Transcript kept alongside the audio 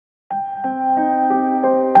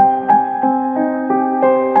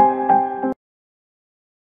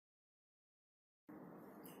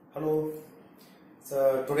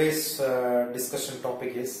today's discussion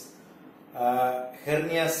topic is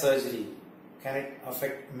hernia surgery. Can it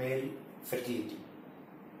affect male fertility?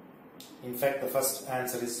 In fact, the first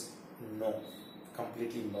answer is no,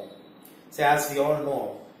 completely no. So as we all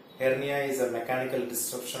know, hernia is a mechanical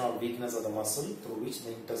disruption or weakness of the muscle through which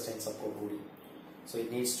the intestines are protruding. So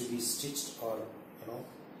it needs to be stitched, or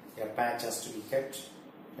a patch has to be kept.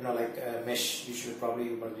 Like a mesh, you should probably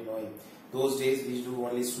be knowing. Those days we do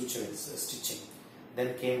only suturing, stitching.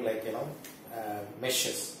 Then came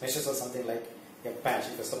meshes. Meshes are something like a patch.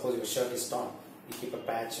 If suppose your shirt is torn, you keep a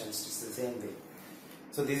patch and stitch the same way.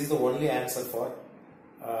 So this is the only answer for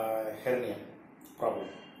hernia problem.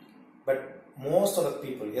 But most of the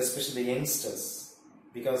people, especially the youngsters,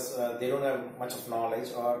 because they don't have much of knowledge,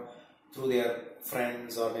 or through their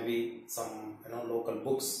friends or maybe some local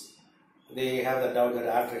books, they have the doubt that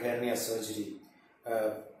after hernia surgery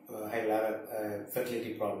I will have a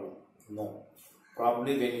fertility problem. No.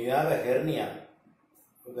 Probably when you have a hernia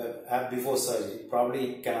before surgery,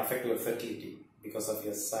 probably it can affect your fertility because of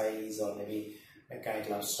your size or maybe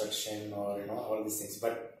mechanical obstruction or all these things.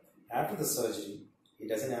 But after the surgery, it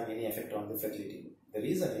doesn't have any effect on the fertility. The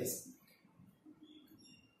reason is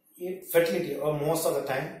fertility, or most of the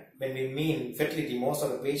time when we mean fertility, most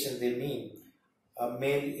of the patients they mean a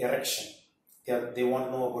male erection. They want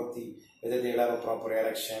to know about whether they will have a proper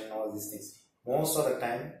erection, all these things. Most of the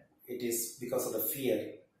time it is because of the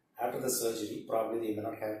fear. After the surgery, probably they may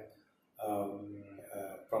not have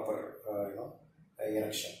proper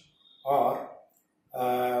erection, or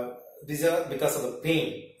these are because of the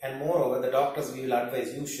pain. And moreover, the doctors will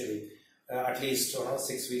advise usually at least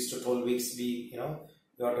 6 weeks to 12 weeks you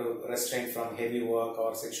have to restrain from heavy work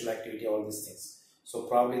or sexual activity, all these things. So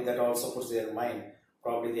probably that also puts their mind,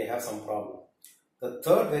 probably they have some problem. The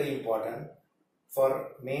third very important,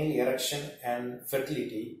 for male erection and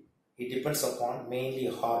fertility, it depends upon mainly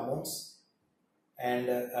hormones and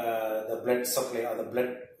the blood supply or the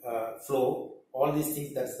blood flow, all these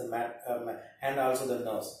things. That's the and also the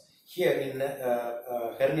nerves. Here in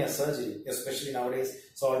hernia surgery, especially nowadays,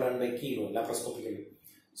 it's all done by keyhole, laparoscopically.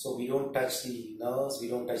 So we don't touch the nerves, we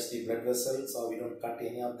don't touch the blood vessels, or we don't cut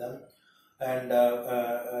any of them. And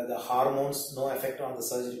the hormones, no effect on the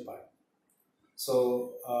surgery part.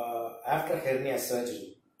 So after hernia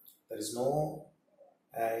surgery, there is no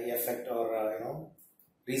effect or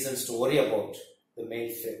reasons to worry about the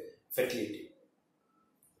male fertility.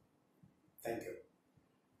 Thank you.